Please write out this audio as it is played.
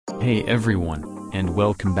Hey everyone, and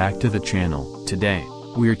welcome back to the channel. Today,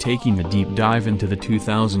 we're taking a deep dive into the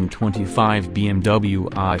 2025 BMW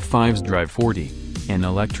i5 Xdrive 40, an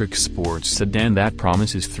electric sports sedan that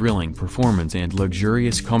promises thrilling performance and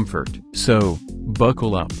luxurious comfort. So,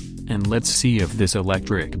 buckle up, and let's see if this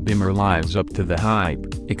electric bimmer lives up to the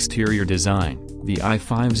hype. Exterior design. The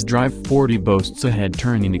i5's Xdrive 40 boasts a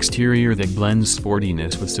head-turning exterior that blends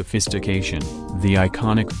sportiness with sophistication. The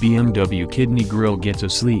iconic BMW kidney grille gets a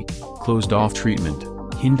sleek, closed-off treatment,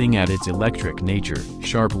 hinting at its electric nature.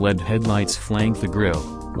 Sharp LED headlights flank the grille,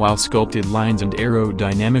 while sculpted lines and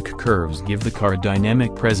aerodynamic curves give the car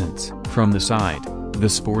dynamic presence. From the side, the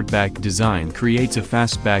sportback design creates a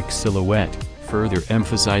fastback silhouette, further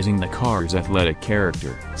emphasizing the car's athletic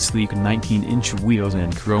character. Sleek 19-inch wheels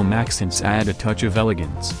and chrome accents add a touch of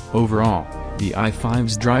elegance. Overall, the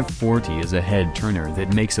i5's Xdrive 40 is a head-turner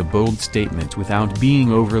that makes a bold statement without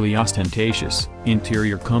being overly ostentatious.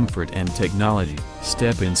 Interior comfort and technology.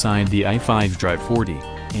 Step inside the i5's Xdrive 40,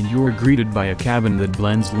 and you're greeted by a cabin that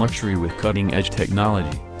blends luxury with cutting-edge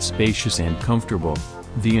technology. Spacious and comfortable,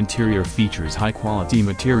 the interior features high-quality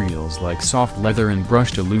materials like soft leather and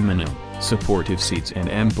brushed aluminum. Supportive seats and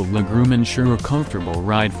ample legroom ensure a comfortable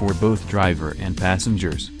ride for both driver and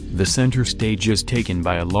passengers. The center stage is taken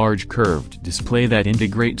by a large curved display that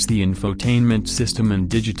integrates the infotainment system and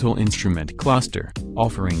digital instrument cluster,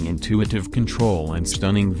 offering intuitive control and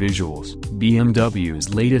stunning visuals.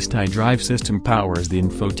 BMW's latest Xdrive system powers the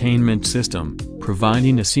infotainment system,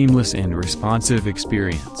 providing a seamless and responsive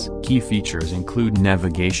experience. Key features include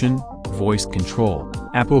navigation, voice control,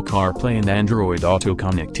 Apple CarPlay and Android Auto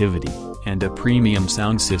connectivity, and a premium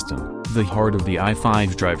sound system. The heart of the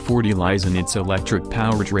i5's Xdrive 40 lies in its electric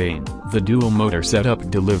powertrain. The dual-motor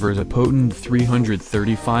setup delivers a potent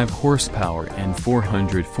 335 horsepower and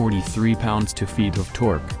 443 pounds-feet of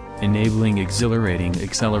torque, enabling exhilarating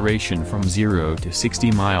acceleration from 0 to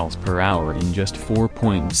 60 miles per hour in just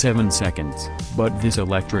 4.7 seconds. But this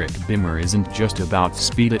electric bimmer isn't just about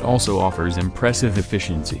speed, it also offers impressive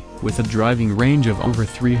efficiency. With a driving range of over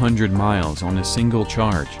 300 miles on a single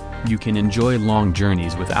charge, you can enjoy long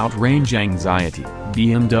journeys without range anxiety.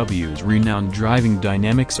 BMW's renowned driving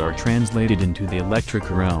dynamics are translated into the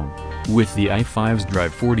electric realm, with the i5's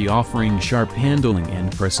Xdrive 40 offering sharp handling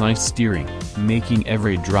and precise steering, making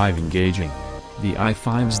every drive engaging. The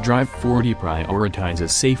i5's Xdrive 40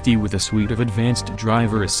 prioritizes safety with a suite of advanced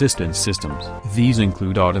driver assistance systems. These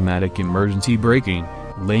include automatic emergency braking,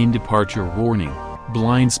 lane departure warning,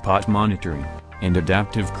 blind spot monitoring, and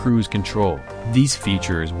adaptive cruise control. These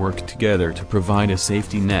features work together to provide a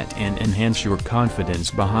safety net and enhance your confidence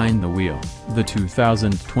behind the wheel. The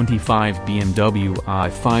 2025 BMW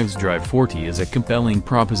i5's Xdrive 40 is a compelling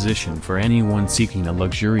proposition for anyone seeking a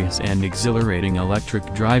luxurious and exhilarating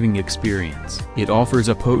electric driving experience. It offers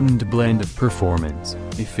a potent blend of performance,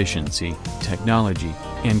 efficiency, technology,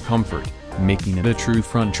 and comfort, making it a true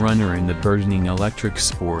front-runner in the burgeoning electric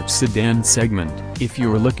sports sedan segment. If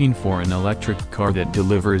you're looking for an electric car that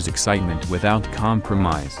delivers excitement without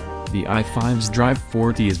compromise, the i5's Xdrive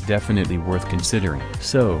 40 is definitely worth considering.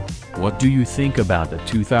 So, what do you think about the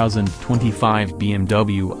 2025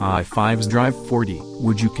 BMW i5's Xdrive 40?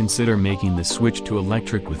 Would you consider making the switch to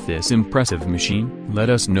electric with this impressive machine? Let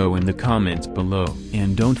us know in the comments below.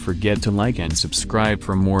 And don't forget to like and subscribe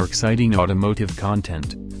for more exciting automotive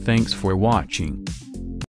content. Thanks for watching.